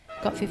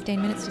Got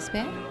 15 minutes to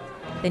spare?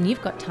 Then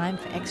you've got time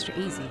for Extra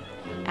Easy,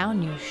 our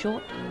new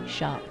short,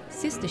 sharp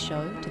sister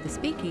show to The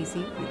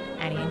Speakeasy with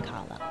Annie and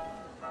Carla.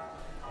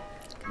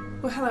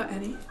 Well, hello,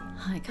 Annie.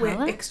 Hi, Carla.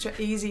 We're extra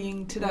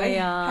easying today. We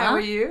are. How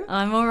are you?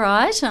 I'm all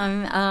right.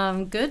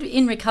 I'm good.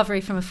 In recovery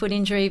from a foot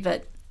injury,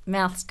 but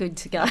mouth's good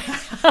to go,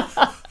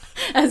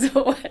 as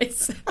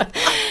always.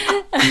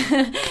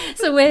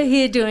 So we're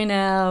here doing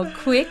our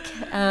quick,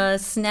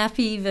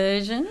 snappy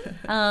version,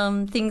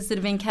 things that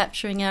have been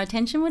capturing our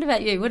attention. What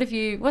about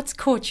you? What's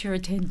caught your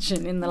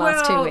attention in the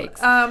last 2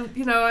 weeks?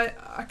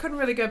 I couldn't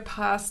really go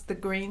past the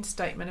Green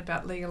statement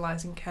about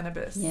legalising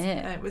cannabis. Yeah.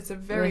 And it was a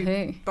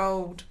very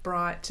bold,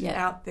 bright,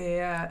 out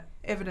there,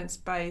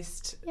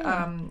 evidence-based,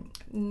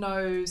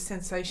 no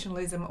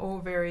sensationalism, all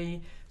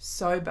very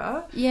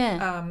sober.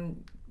 Yeah.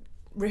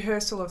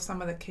 Rehearsal of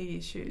some of the key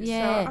issues.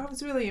 Yeah. So I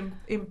was really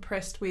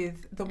impressed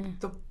with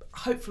the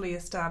hopefully a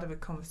start of a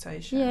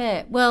conversation.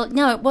 Yeah, well,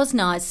 no, it was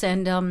nice,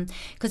 and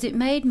because it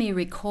made me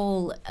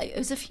recall, it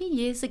was a few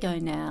years ago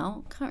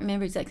now, can't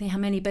remember exactly how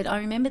many, but I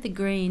remember the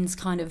Greens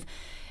kind of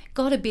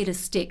got a bit of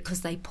stick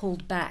because they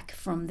pulled back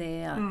from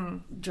their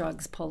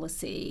drugs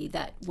policy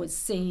that was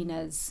seen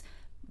as,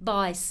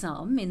 by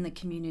some in the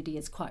community,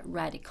 as quite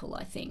radical,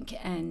 I think.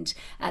 And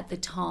at the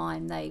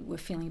time they were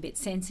feeling a bit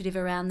sensitive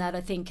around that,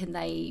 I think, and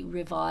they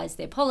revised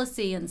their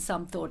policy, and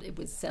some thought it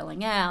was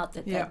selling out,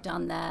 that they'd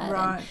done that.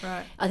 Right.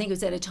 I think it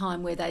was at a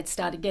time where they'd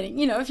started getting,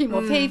 a few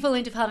more people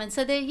into Parliament.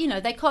 So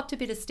they copped a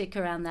bit of stick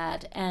around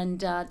that.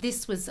 And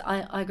this was,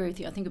 I agree with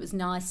you, I think it was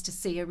nice to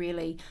see a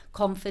really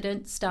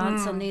confident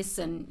stance on this,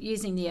 and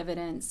using the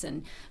evidence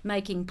and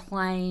making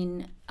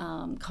plain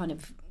kind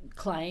of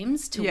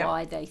claims to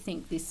why they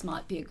think this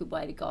might be a good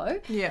way to go.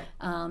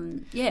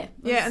 And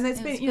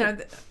there's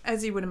been,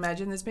 as you would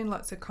imagine, there's been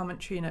lots of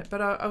commentary in it.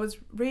 But I was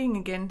reading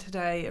again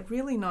today a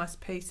really nice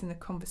piece in The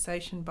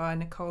Conversation by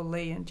Nicole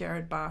Lee and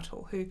Jared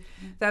Bartle, who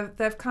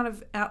they've kind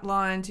of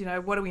outlined,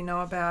 what do we know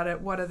about it,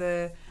 what are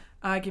the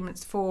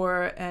arguments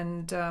for,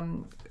 and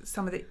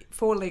some of the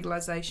for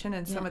legalisation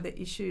and some of the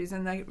issues,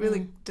 and they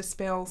really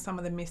dispel some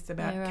of the myths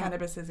about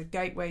cannabis as a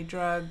gateway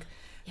drug.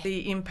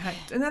 The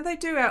impact, and then they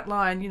do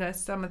outline,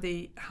 some of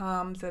the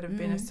harms that have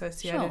been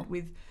associated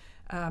with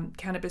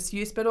cannabis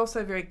use, but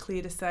also very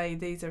clear to say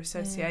these are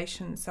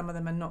associations. Some of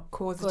them are not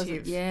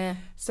causative.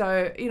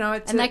 So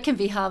it's that can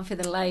be hard for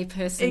the lay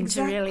person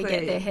to really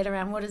get their head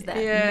around. What does that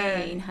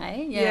mean?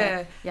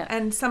 Hey,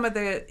 and some of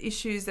the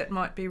issues that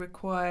might be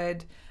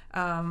required.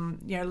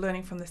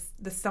 Learning from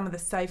some of the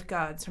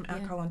safeguards from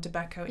alcohol and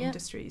tobacco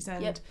industries,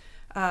 and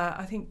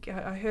I think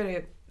I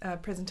heard a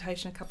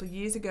presentation a couple of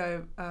years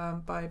ago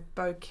by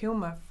Bo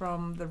Kilmer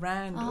from the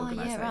RAND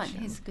organisation. Yeah, right.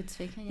 He's a good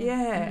speaker.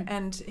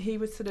 And he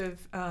was sort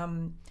of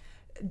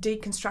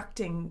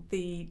deconstructing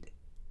the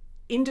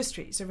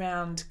industries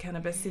around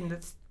cannabis in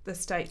the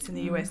states in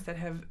the US that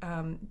have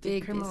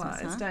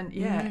decriminalised,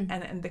 business, huh?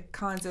 and the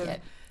kinds of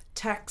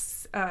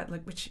tax,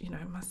 which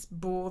must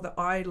bore the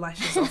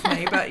eyelashes off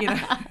me,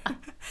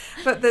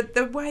 but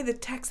the way the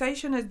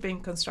taxation has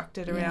been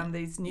constructed around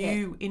these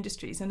new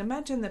industries, and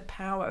imagine the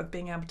power of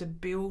being able to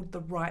build the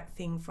right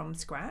thing from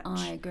scratch.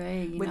 I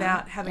agree.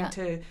 Without having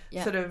to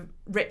sort of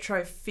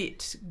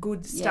retrofit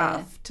good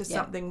stuff to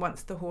something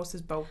once the horse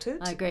is bolted.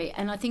 I agree,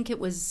 and I think it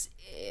was,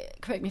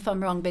 correct me if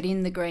I'm wrong, but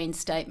in the Green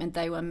statement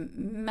they were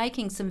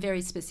making some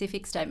very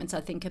specific statements, I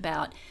think,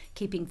 about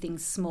keeping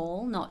things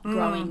small, not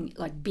growing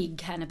like big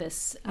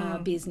cannabis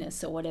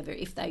business or whatever.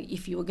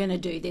 If you were going to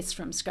do this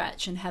from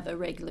scratch and have a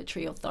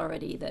regulatory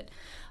authority that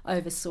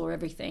oversaw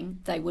everything,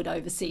 they would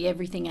oversee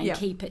everything and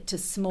keep it to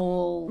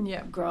small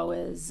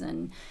growers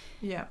and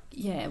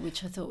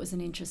which I thought was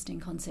an interesting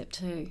concept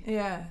too.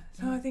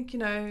 So I think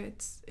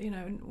it's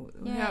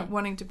without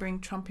wanting to bring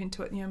Trump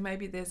into it,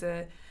 maybe there's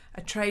a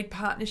trade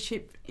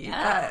partnership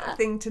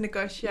thing to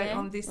negotiate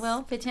on this.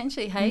 Well,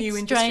 potentially, new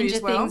industry stranger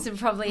as well. things have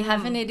probably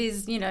happened. It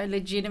is,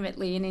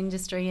 legitimately an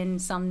industry in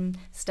some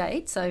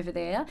states over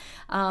there.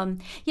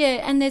 And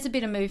there's a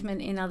bit of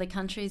movement in other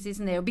countries,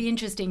 isn't there? It'll be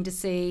interesting to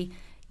see,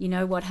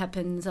 what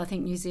happens. I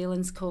think New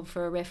Zealand's called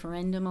for a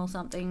referendum or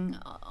something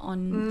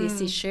on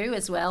this issue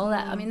as well.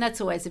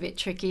 That's always a bit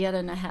tricky. I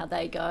don't know how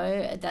they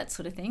go, that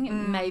sort of thing. It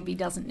maybe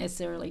doesn't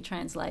necessarily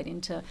translate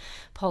into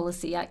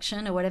policy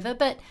action or whatever,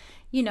 but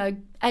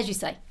as you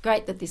say,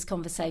 great that this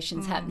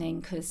conversation's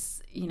happening,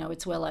 because,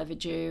 it's well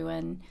overdue,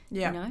 and,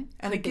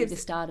 and it gives the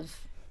start of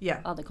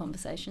other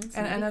conversations.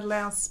 And it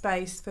allows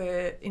space for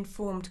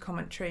informed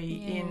commentary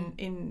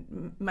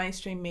in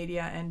mainstream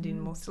media and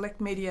in more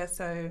select media.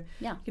 So,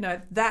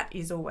 that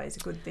is always a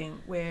good thing,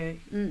 where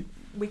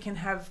we can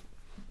have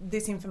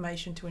this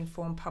information to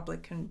inform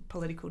public and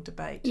political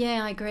debate.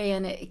 Yeah, I agree,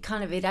 and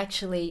it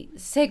actually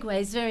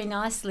segues very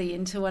nicely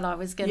into what I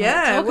was going to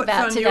talk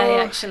about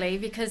today, actually,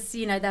 because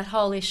that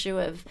whole issue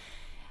of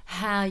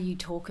how you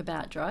talk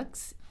about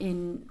drugs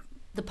in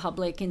the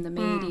public, in the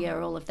media,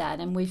 all of that,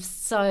 and we're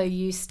so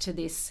used to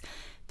this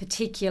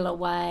particular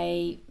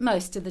way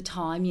most of the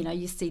time.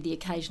 You see the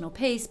occasional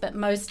piece, but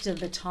most of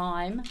the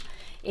time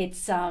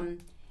it's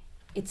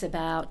it's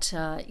about,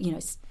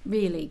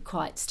 really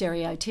quite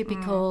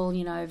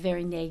stereotypical,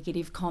 very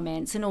negative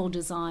comments, and all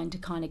designed to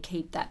kind of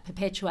keep that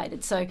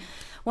perpetuated. So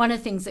one of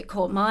the things that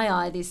caught my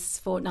eye this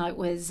fortnight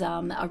was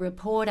a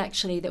report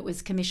actually that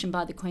was commissioned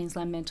by the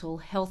Queensland Mental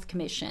Health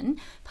Commission,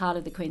 part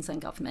of the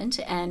Queensland Government,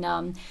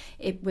 and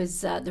it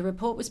was the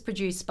report was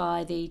produced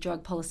by the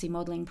Drug Policy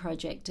Modelling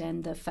Project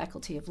and the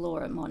Faculty of Law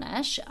at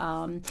Monash,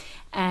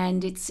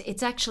 and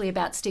it's actually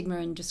about stigma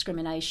and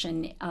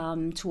discrimination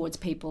towards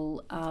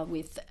people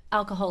with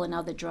alcohol and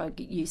other drug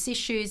use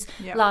issues,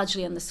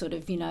 largely on the sort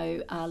of,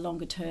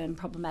 longer term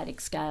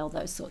problematic scale,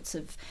 those sorts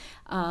of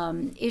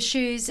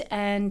issues.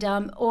 And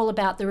all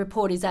about the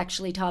report is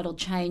actually titled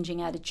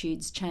Changing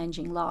Attitudes,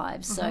 Changing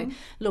Lives. So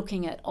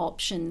looking at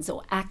options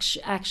or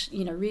action,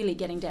 really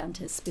getting down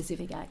to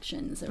specific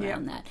actions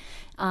around that.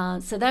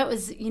 So that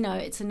was,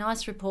 it's a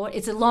nice report.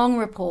 It's a long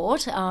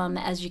report,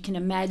 as you can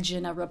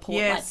imagine. A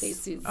report like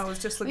this is. I was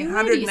just looking at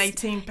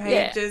 118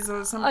 pages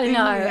or something. I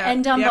know,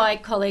 and done by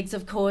colleagues,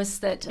 of course,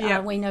 that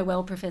we know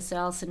well, Professor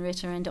Alison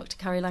Ritter and Dr.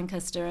 Curry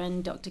Lancaster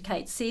and Dr.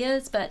 Kate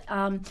Sears. But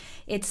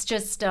it's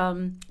just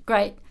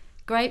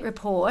great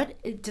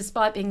report.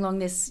 Despite being long,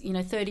 there's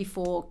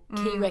 34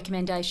 key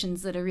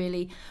recommendations that are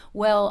really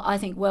well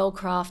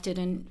crafted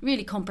and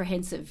really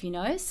comprehensive.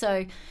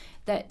 So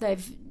that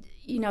they've.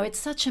 It's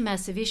such a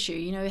massive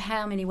issue,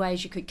 how many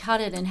ways you could cut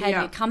it and how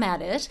do you come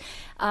at it.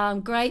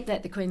 Great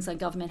that the Queensland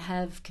Government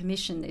have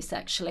commissioned this,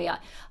 actually.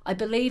 I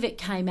believe it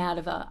came out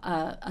of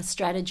a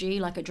strategy,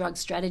 like a drug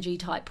strategy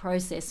type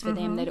process for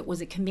them, that it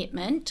was a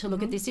commitment to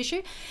look at this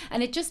issue.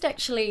 And it just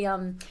actually,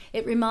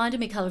 it reminded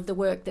me kind of the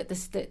work that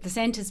the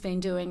Centre's been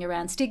doing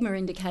around stigma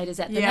indicators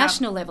at the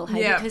national level,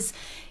 because,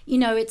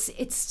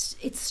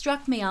 it's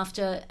struck me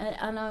after,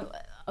 and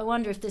I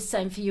wonder if the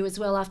same for you as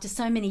well, after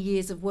so many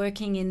years of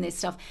working in this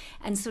stuff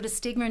and sort of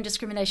stigma and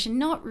discrimination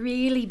not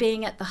really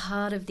being at the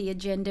heart of the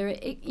agenda.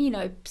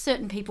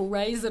 Certain people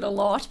raise it a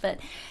lot, but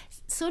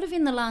sort of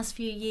in the last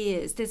few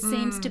years there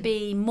seems to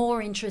be more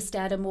interest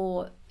at a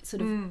more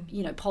sort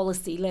of,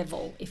 policy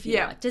level, if you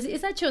like.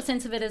 Is that your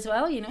sense of it as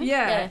well,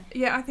 Yeah,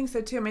 I think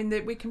so too. I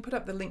mean, we can put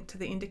up the link to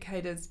the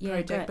Indicators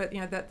project, but,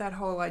 that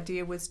whole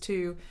idea was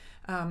to...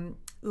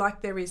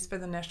 like there is for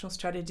the national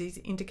strategies,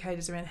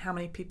 indicators around how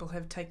many people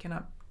have taken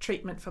up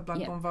treatment for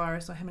blood-borne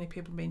virus or how many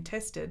people have been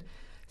tested.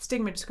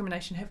 Stigma and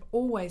discrimination have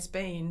always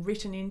been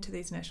written into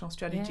these national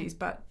strategies,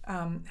 but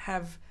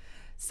have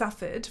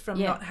suffered from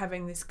not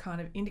having this kind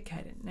of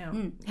indicator. Now,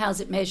 how's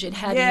it measured?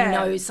 How do you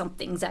know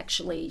something's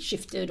actually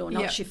shifted or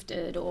not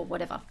shifted or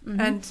whatever?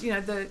 And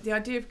the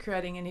idea of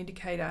creating an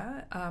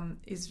indicator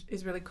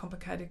is really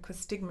complicated because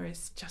stigma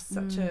is just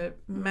such a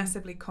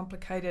massively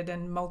complicated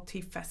and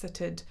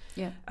multifaceted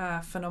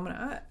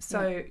phenomena.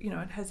 So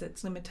it has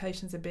its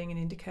limitations of being an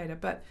indicator,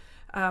 but.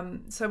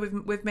 So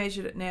we've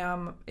measured it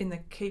now in the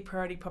key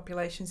priority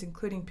populations,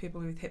 including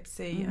people with Hep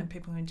C and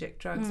people who inject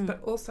drugs,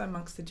 but also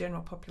amongst the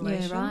general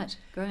population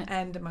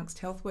and amongst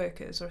health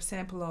workers, or a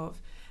sample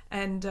of.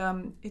 And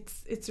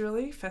it's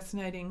really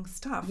fascinating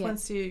stuff.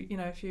 Once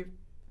if you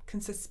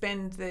can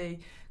suspend the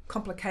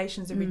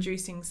complications of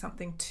reducing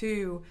something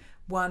to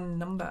one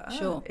number,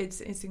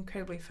 it's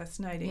incredibly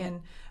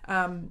fascinating.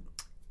 And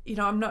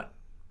I'm not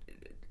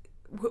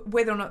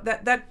whether or not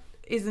that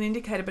is an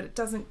indicator, but it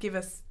doesn't give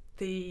us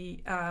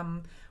the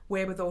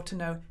wherewithal to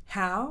know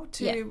how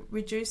to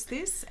reduce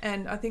this,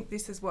 and I think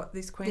this is what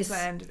this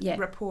Queensland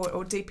report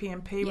or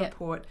DPMP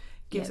report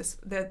gives us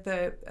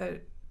the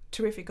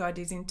terrific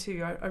ideas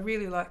into. I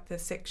really like the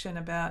section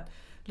about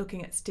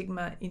looking at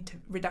stigma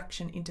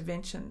reduction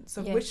interventions,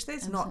 of which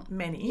there's not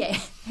many. Yeah,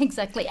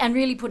 exactly. And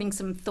really putting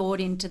some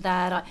thought into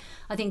that.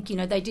 I think,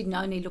 they didn't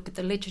only look at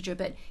the literature,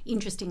 but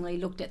interestingly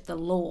looked at the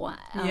law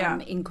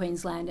in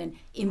Queensland and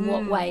in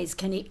what ways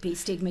can it be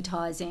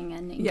stigmatising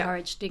and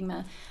encourage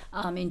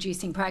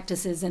stigma-inducing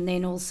practices, and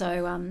then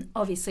also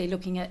obviously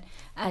looking at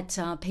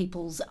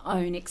people's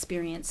own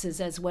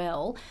experiences as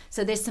well.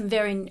 So there's some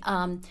very...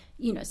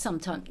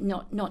 sometimes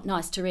not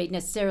nice to read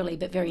necessarily,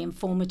 but very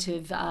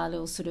informative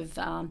little sort of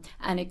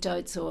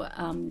anecdotes or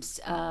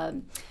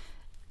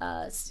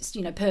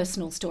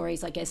personal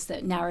stories, I guess,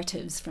 that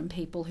narratives from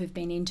people who've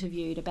been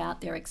interviewed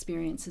about their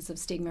experiences of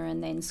stigma,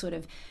 and then sort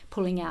of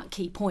pulling out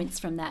key points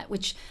from that,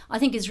 which I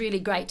think is really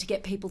great to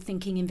get people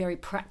thinking in very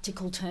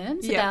practical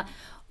terms about.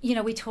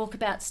 We talk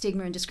about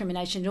stigma and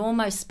discrimination. It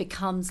almost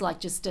becomes like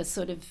just a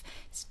sort of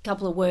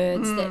couple of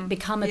words that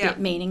become a bit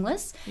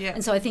meaningless.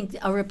 And so I think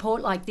a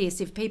report like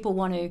this, if people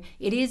want to,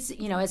 it is,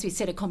 as we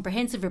said, a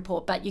comprehensive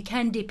report, but you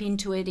can dip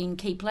into it in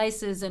key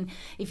places. And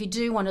if you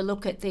do want to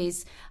look at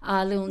these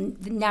little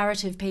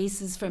narrative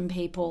pieces from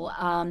people,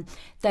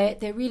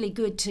 they're really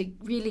good to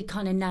really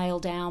kind of nail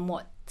down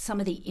what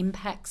some of the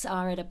impacts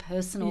are at a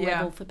personal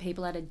level for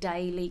people, at a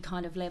daily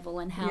kind of level,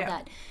 and how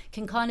that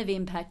can kind of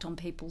impact on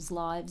people's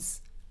lives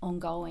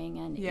ongoing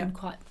and in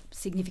quite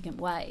significant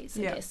ways,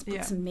 I guess,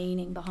 put some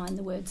meaning behind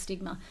the word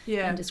stigma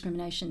and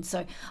discrimination.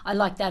 So I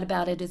like that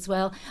about it as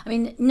well. I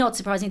mean, not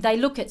surprising, they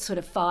look at sort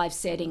of 5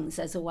 settings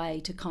as a way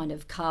to kind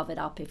of carve it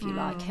up, if you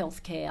like: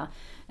 healthcare,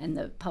 and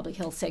the public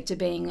health sector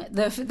being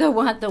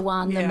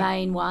the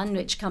main one,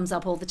 which comes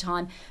up all the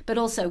time, but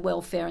also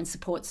welfare and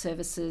support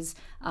services,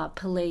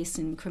 police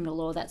and criminal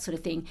law, that sort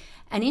of thing.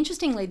 And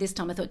interestingly, this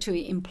time I thought too,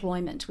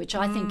 employment, which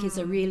I think is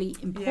a really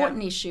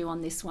important issue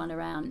on this one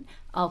around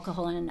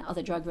alcohol and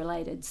other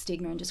drug-related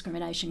stigma and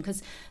discrimination,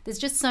 because there's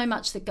just so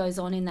much that goes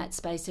on in that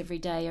space every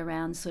day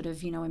around sort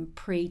of, in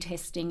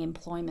pre-testing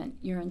employment,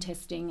 urine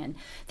testing and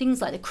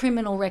things like the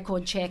criminal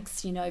record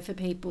checks, for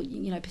people,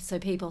 so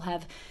people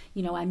have,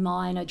 a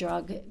minor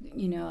drug,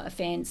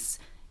 offence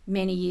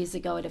many years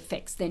ago,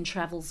 it then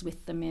travels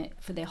with them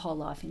for their whole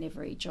life in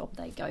every job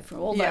they go for,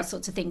 all those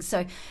sorts of things.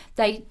 So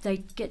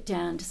they get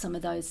down to some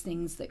of those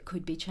things that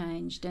could be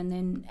changed, and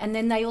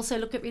then they also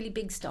look at really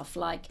big stuff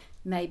like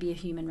maybe a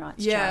human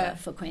rights charter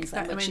for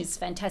Queensland, which is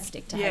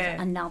fantastic to have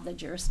another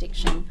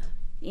jurisdiction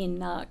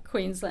in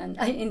Queensland,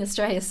 in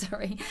Australia,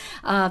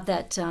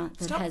 that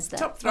has that.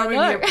 Stop throwing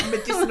your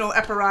medicinal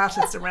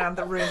apparatus around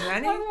the room,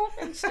 Annie.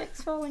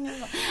 Falling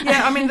over.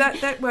 Yeah, I mean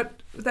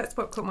that's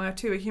what caught my eye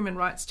too. A human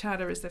rights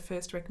charter is the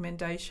first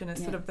recommendation,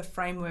 as sort of the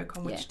framework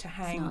on which to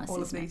hang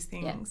all of these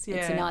things.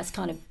 It's a nice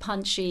kind of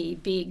punchy,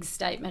 big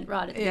statement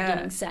right at the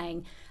beginning,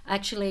 saying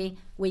actually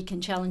we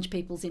can challenge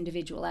people's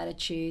individual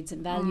attitudes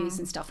and values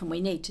and stuff, and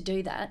we need to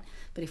do that.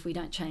 But if we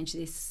don't change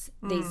these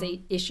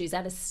issues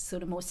at a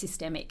sort of more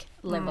systemic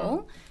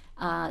level,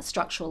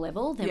 structural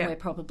level, then we're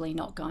probably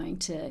not going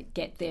to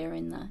get there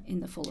in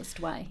the fullest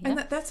way. And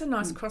that's a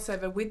nice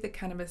crossover with the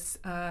cannabis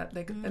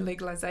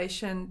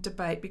legalisation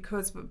debate,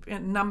 because a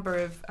number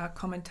of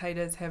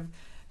commentators have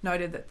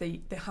noted that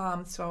the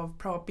harms of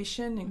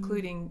prohibition,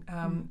 including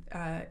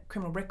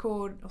criminal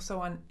record or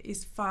so on,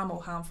 is far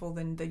more harmful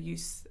than the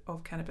use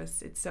of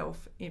cannabis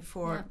itself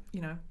for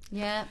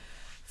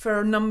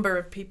a number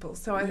of people.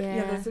 So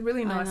there's a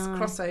really nice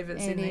crossovers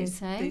in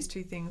these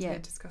two things we're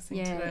discussing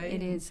today.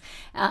 It is.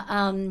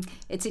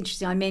 It's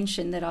interesting. I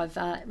mentioned that I've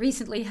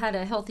recently had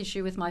a health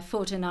issue with my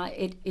foot, and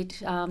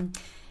it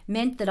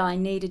meant that I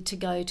needed to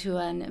go to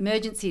an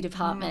emergency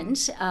department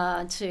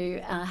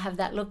to have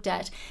that looked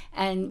at,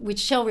 and which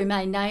shall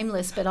remain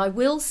nameless. But I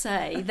will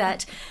say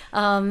that,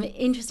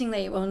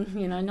 interestingly,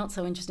 not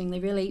so interestingly,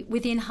 really,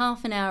 within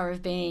half an hour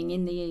of being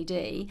in the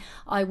ED,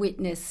 I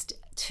witnessed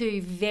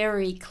two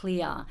very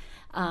clear,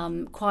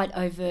 quite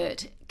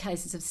overt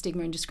cases of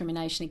stigma and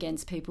discrimination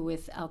against people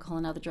with alcohol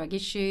and other drug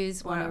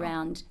issues, one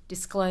around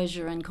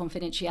disclosure and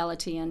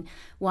confidentiality, and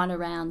one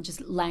around just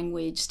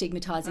language,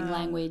 stigmatising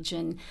language.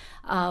 And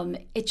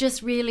it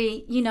just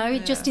really,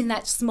 just in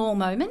that small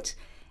moment,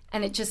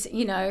 and it just,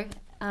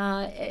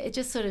 it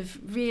just sort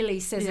of really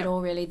says it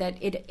all, really, that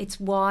it's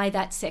why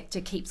that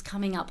sector keeps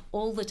coming up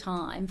all the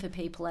time for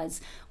people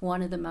as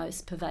one of the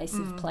most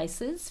pervasive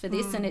places for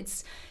this. And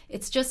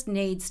it's just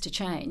needs to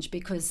change,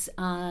 because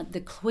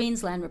the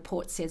Queensland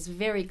report says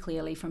very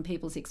clearly from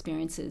people's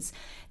experiences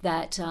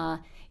that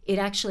it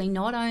actually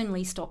not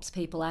only stops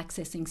people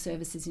accessing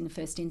services in the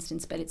first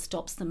instance, but it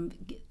stops them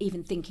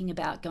even thinking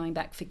about going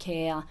back for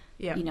care,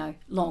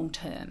 long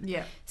term.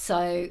 Yeah.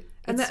 So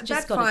and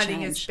that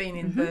finding has been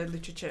in the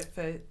literature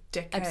for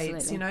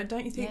decades. Absolutely.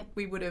 Don't you think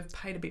we would have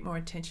paid a bit more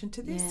attention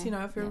to this?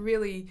 If we're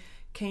really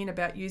keen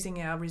about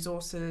using our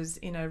resources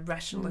in a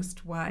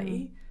rationalist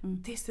way,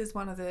 this is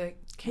one of the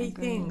key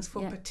things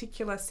for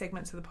particular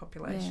segments of the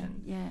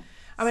population. Yeah.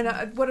 I mean,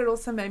 what it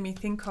also made me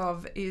think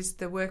of is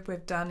the work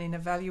we've done in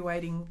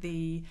evaluating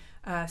the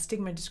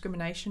stigma and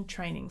discrimination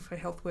training for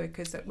health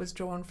workers that was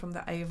drawn from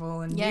the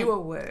AVIL and newer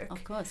work.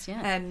 Of course,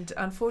 And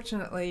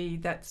unfortunately,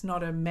 that's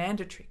not a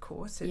mandatory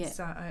course.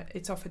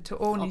 It's offered to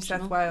all New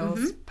South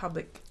Wales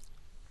public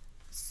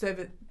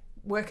service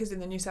workers in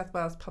the New South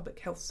Wales Public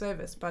Health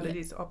Service, but it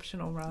is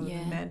optional rather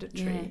than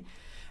mandatory.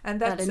 And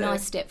that's a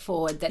nice step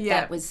forward.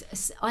 That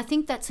was. I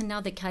think that's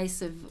another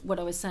case of what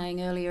I was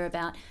saying earlier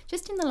about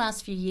just in the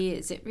last few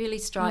years. It really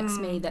strikes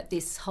me that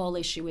this whole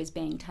issue is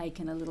being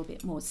taken a little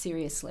bit more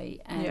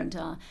seriously, and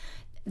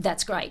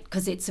that's great,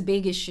 because it's a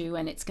big issue,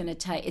 and it's going to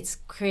take.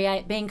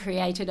 Being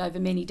created over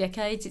many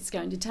decades. It's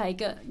going to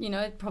take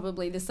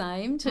probably the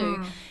same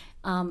to.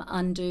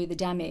 Undo the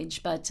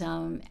damage, but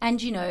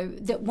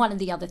that one of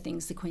the other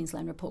things the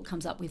Queensland report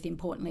comes up with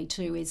importantly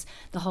too is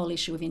the whole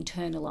issue of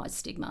internalised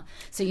stigma.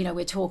 So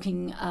we're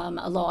talking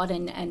a lot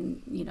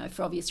and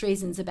for obvious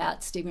reasons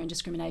about stigma and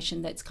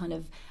discrimination that's kind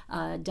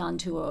of done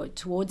to or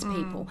towards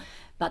people,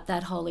 but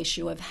that whole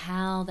issue of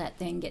how that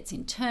then gets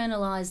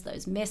internalised,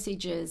 those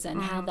messages, and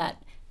how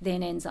that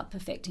then ends up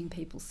affecting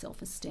people's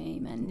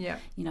self-esteem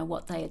and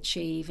what they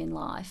achieve in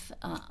life.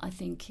 I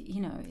think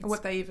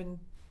what they even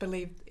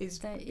believe is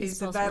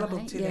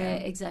available to them. Yeah,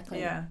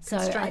 exactly. Yeah,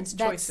 constraints,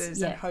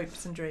 choices, and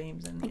hopes and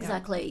dreams, and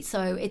exactly.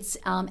 So it's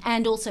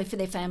and also for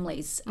their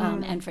families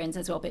and friends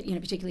as well, but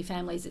particularly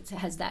families. It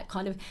has that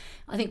kind of.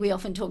 I think we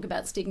often talk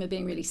about stigma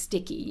being really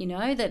sticky.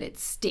 That it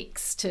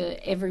sticks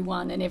to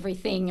everyone and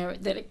everything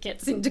that it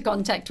gets into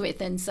contact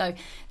with, and so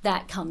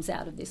that comes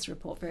out of this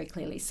report very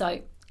clearly.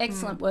 So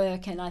excellent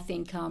work, and I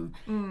think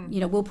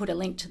we'll put a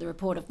link to the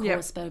report, of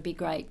course, but it'd be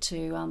great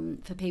to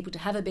for people to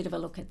have a bit of a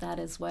look at that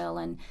as well,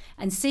 and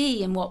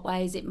see in what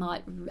ways it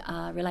might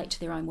relate to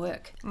their own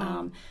work,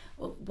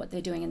 what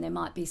they're doing, and there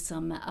might be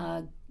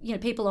some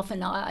people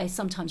often, I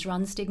sometimes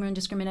run stigma and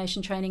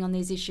discrimination training on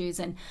these issues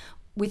and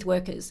with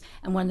workers,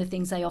 and one of the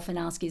things they often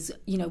ask is,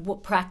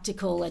 what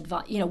practical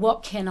advice,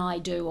 what can I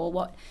do, or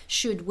what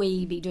should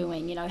we be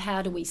doing,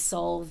 how do we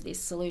solve these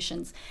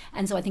solutions?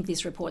 And so I think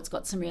this report's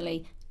got some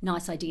really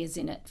nice ideas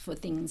in it for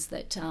things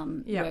that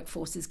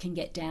workforces can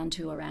get down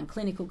to around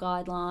clinical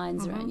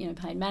guidelines, around,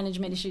 pain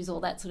management issues,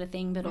 all that sort of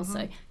thing, but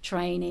also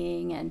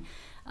training, and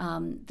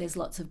there's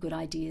lots of good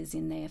ideas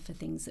in there for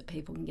things that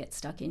people can get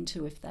stuck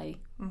into if they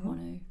want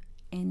to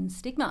end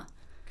stigma.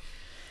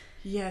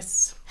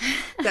 Yes,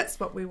 that's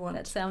what we want.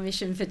 That's our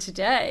mission for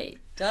today.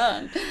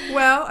 Done.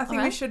 Well, I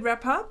think we should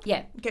wrap up.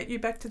 Yeah. Get you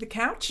back to the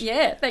couch.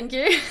 Yeah, thank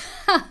you.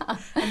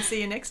 And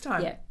see you next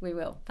time. Yeah, we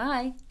will.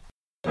 Bye.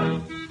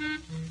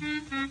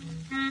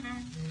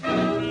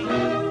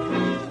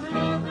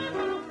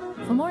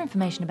 For more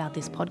information about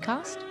this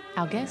podcast,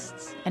 our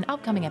guests, and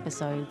upcoming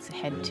episodes,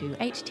 head to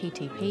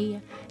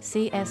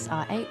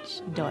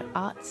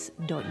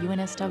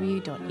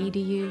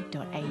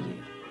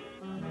http://csrh.arts.unsw.edu.au.